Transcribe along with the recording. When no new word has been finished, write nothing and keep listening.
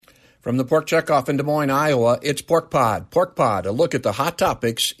From the Pork Checkoff in Des Moines, Iowa, it's Pork Pod. Pork Pod, a look at the hot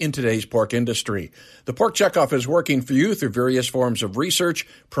topics in today's pork industry. The Pork Checkoff is working for you through various forms of research,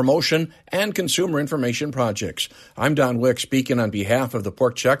 promotion, and consumer information projects. I'm Don Wick, speaking on behalf of the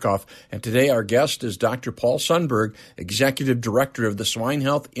Pork Checkoff, and today our guest is Dr. Paul Sundberg, Executive Director of the Swine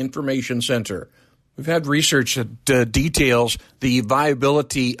Health Information Center. We've had research that details the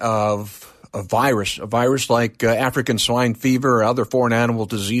viability of a virus like African swine fever or other foreign animal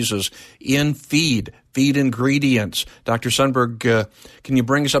diseases in feed ingredients. Dr. Sundberg, can you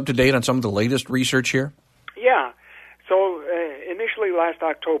bring us up to date on some of the latest research here? Yeah. So initially last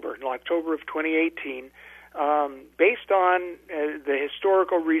October, in October of 2018, based on the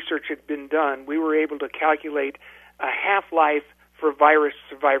historical research that had been done, we were able to calculate a half-life for virus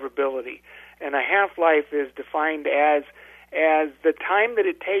survivability. And a half-life is defined as the time that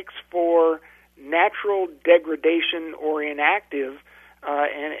it takes for natural degradation or inactive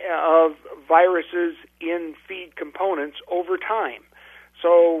of viruses in feed components over time.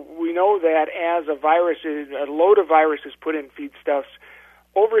 So we know that as a load of viruses put in feedstuffs,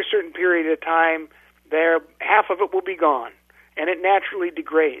 over a certain period of time, half of it will be gone, and it naturally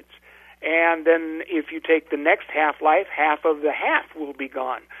degrades. And then if you take the next half-life, half of the half will be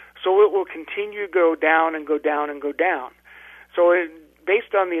gone. So it will continue to go down and go down and go down. So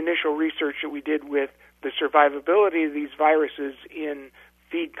based on the initial research that we did with the survivability of these viruses in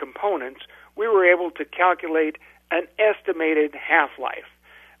feed components, we were able to calculate an estimated half-life.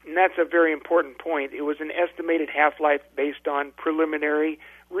 And that's a very important point. It was an estimated half-life based on preliminary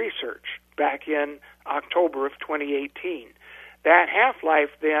research back in October of 2018. That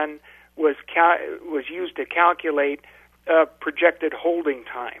half-life then was used to calculate projected holding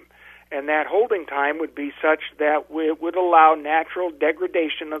time. And that holding time would be such that it would allow natural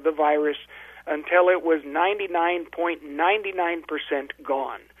degradation of the virus until it was 99.99%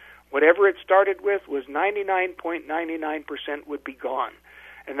 gone. Whatever it started with was 99.99% would be gone.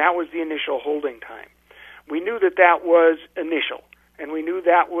 And that was the initial holding time. We knew that was initial, and we knew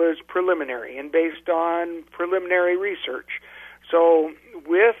that was preliminary and based on preliminary research. So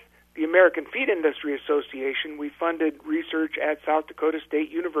with the American Feed Industry Association, we funded research at South Dakota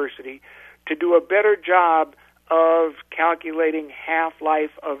State University to do a better job of calculating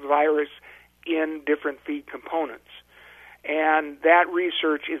half-life of virus in different feed components. And that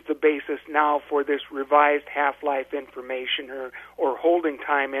research is the basis now for this revised half-life information or holding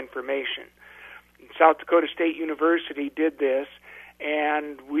time information. South Dakota State University did this,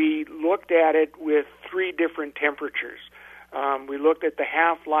 and we looked at it with 3 different temperatures. We looked at the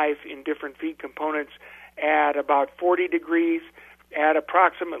half-life in different feed components at about 40 degrees, at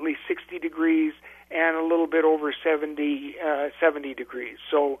approximately 60 degrees, and a little bit over 70 degrees.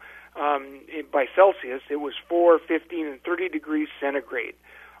 So by Celsius, it was 4, 15, and 30 degrees centigrade,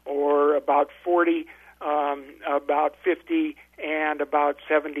 or about 40, about 50, and about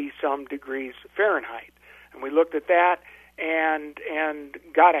 70-some degrees Fahrenheit. And we looked at that and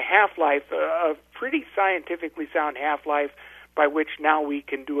got a half-life, a pretty scientifically sound half-life, by which now we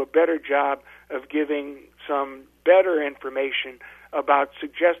can do a better job of giving some better information about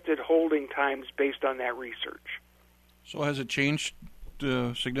suggested holding times based on that research. So has it changed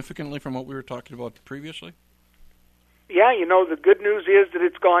significantly from what we were talking about previously? Yeah, the good news is that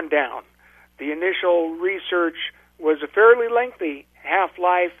it's gone down. The initial research was a fairly lengthy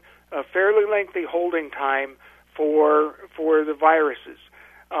half-life, a fairly lengthy holding time for the viruses.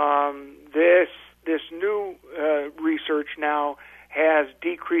 This new research now has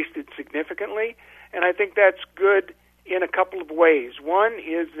decreased it significantly, and I think that's good in a couple of ways. One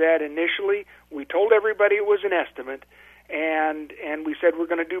is that initially we told everybody it was an estimate, and we said we're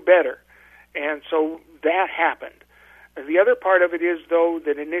going to do better, and so that happened. The other part of it is, though,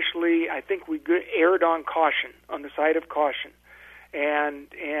 that initially I think we erred on caution, on the side of caution,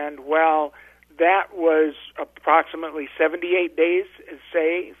 and while that was approximately 78 days,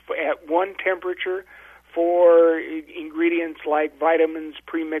 say, at one temperature for ingredients like vitamins,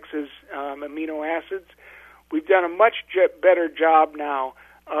 premixes, amino acids. We've done a much better job now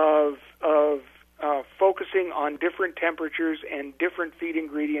of focusing on different temperatures and different feed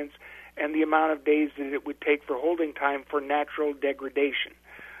ingredients and the amount of days that it would take for holding time for natural degradation.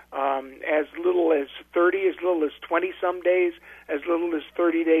 As little as 30, as little as 20-some days, as little as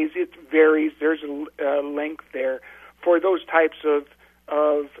 30 days. It varies. There's a length there for those types of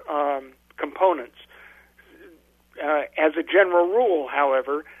components. As a general rule,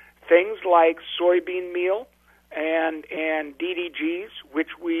 however, things like soybean meal and DDGs,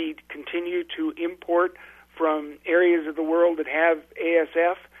 which we continue to import from areas of the world that have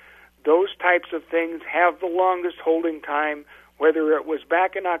ASF, those types of things have the longest holding time whether it was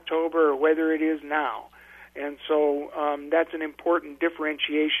back in October or whether it is now. And so that's an important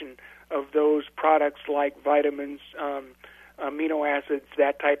differentiation of those products like vitamins, amino acids,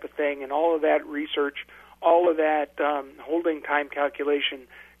 that type of thing, and all of that research, all of that holding time calculation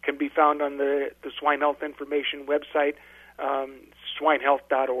can be found on the Swine Health Information website,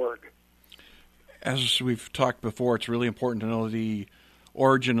 swinehealth.org. As we've talked before, it's really important to know the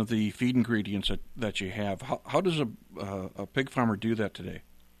origin of the feed ingredients that you have. How does a pig farmer do that today?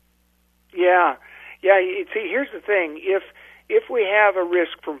 Yeah. See, here's the thing: if we have a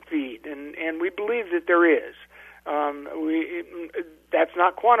risk from feed, and we believe that there is, that's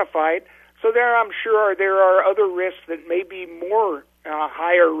not quantified. So I'm sure there are other risks that may be more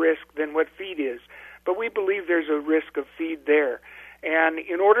higher risk than what feed is, but we believe there's a risk of feed there. And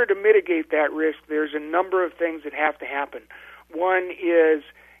in order to mitigate that risk, there's a number of things that have to happen. One is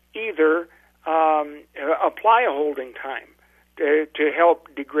either apply a holding time to help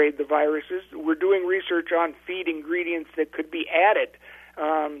degrade the viruses. We're doing research on feed ingredients that could be added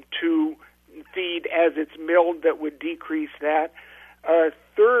to feed as it's milled that would decrease that.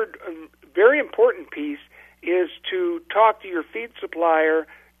 Third, very important piece is to talk to your feed supplier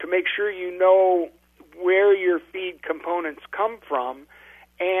to make sure you know where your feed components come from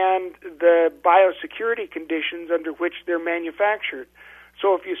and the biosecurity conditions under which they're manufactured.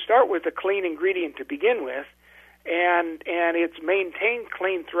 So if you start with a clean ingredient to begin with, and it's maintained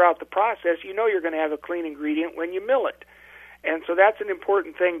clean throughout the process, you know you're going to have a clean ingredient when you mill it. And so that's an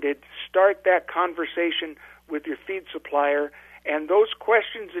important thing, to start that conversation with your feed supplier. And those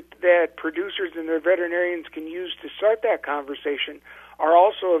questions that producers and their veterinarians can use to start that conversation are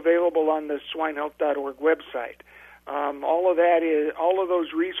also available on the swinehealth.org website. All of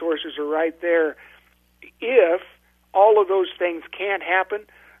those resources are right there. If all of those things can't happen,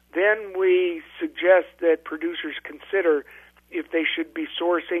 then we suggest that producers consider if they should be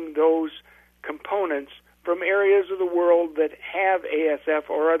sourcing those components from areas of the world that have ASF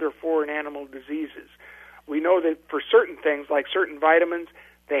or other foreign animal diseases. We know that for certain things, like certain vitamins,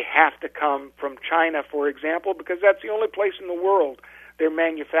 they have to come from China, for example, because that's the only place in the world they're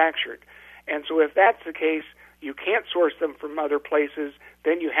manufactured. And so if that's the case, you can't source them from other places,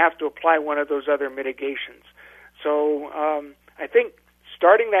 then you have to apply one of those other mitigations. So I think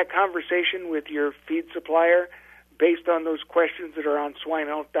starting that conversation with your feed supplier based on those questions that are on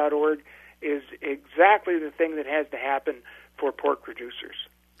swinehealth.org is exactly the thing that has to happen for pork producers.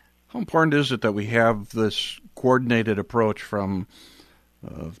 How important is it that we have this coordinated approach from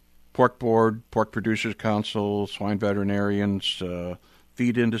Pork Board, Pork Producers Council, swine veterinarians,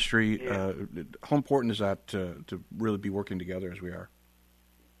 feed industry? Yeah. How important is that to really be working together as we are?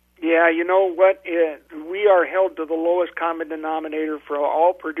 Yeah, you know what? We are held to the lowest common denominator for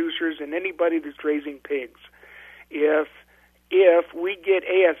all producers and anybody that's raising pigs. If we get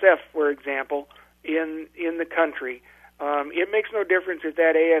ASF, for example, in the country, it makes no difference if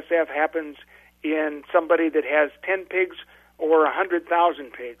that ASF happens in somebody that has 10 pigs or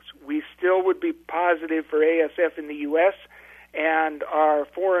 100,000 pigs. We still would be positive for ASF in the U.S., and our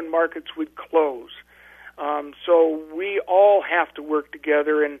foreign markets would close. So we all have to work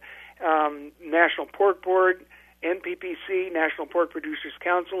together, and National Pork Board, NPPC, National Pork Producers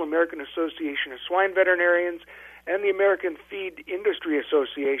Council, American Association of Swine Veterinarians, and the American Feed Industry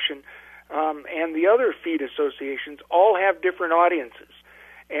Association, and the other feed associations all have different audiences.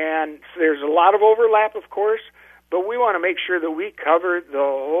 And so there's a lot of overlap, of course, but we want to make sure that we cover the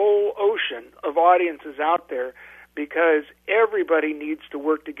whole ocean of audiences out there, because everybody needs to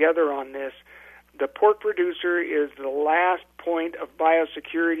work together on this. The pork producer is the last point of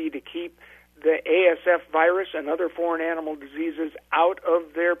biosecurity to keep the ASF virus and other foreign animal diseases out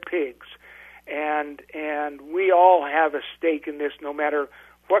of their pigs. And we all have a stake in this, no matter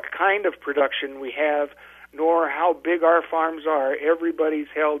what kind of production we have, nor how big our farms are. Everybody's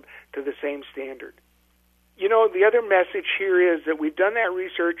held to the same standard. You know, the other message here is that we've done that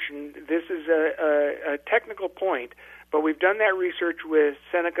research, and this is a technical point, but we've done that research with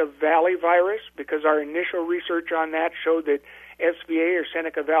Seneca Valley virus, because our initial research on that showed that SVA, or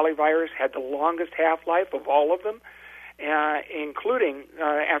Seneca Valley virus, had the longest half-life of all of them, including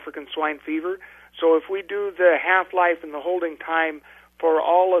African swine fever. So if we do the half-life and the holding time for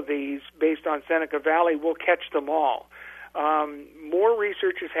all of these based on Seneca Valley, we'll catch them all. More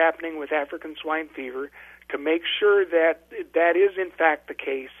research is happening with African swine fever to make sure that that is in fact the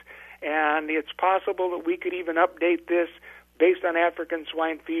case, and it's possible that we could even update this based on African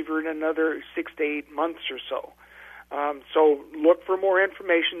swine fever in another 6 to 8 months or so. So look for more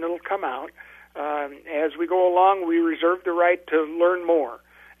information that'll come out. As we go along, we reserve the right to learn more,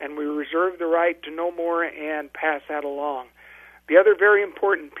 and we reserve the right to know more and pass that along. The other very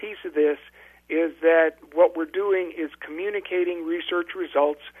important piece of this is that what we're doing is communicating research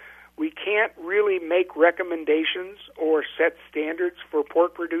results. We can't really make recommendations or set standards for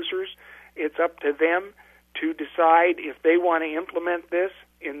pork producers. It's up to them to decide if they want to implement this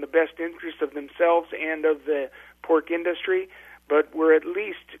in the best interest of themselves and of the pork industry, but we're at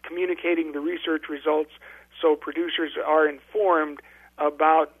least communicating the research results so producers are informed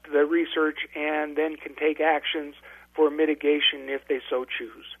about the research and then can take actions for mitigation if they so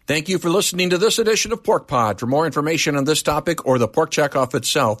choose. Thank you for listening to this edition of Pork Pod. For more information on this topic or the pork checkoff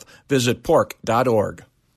itself, visit pork.org.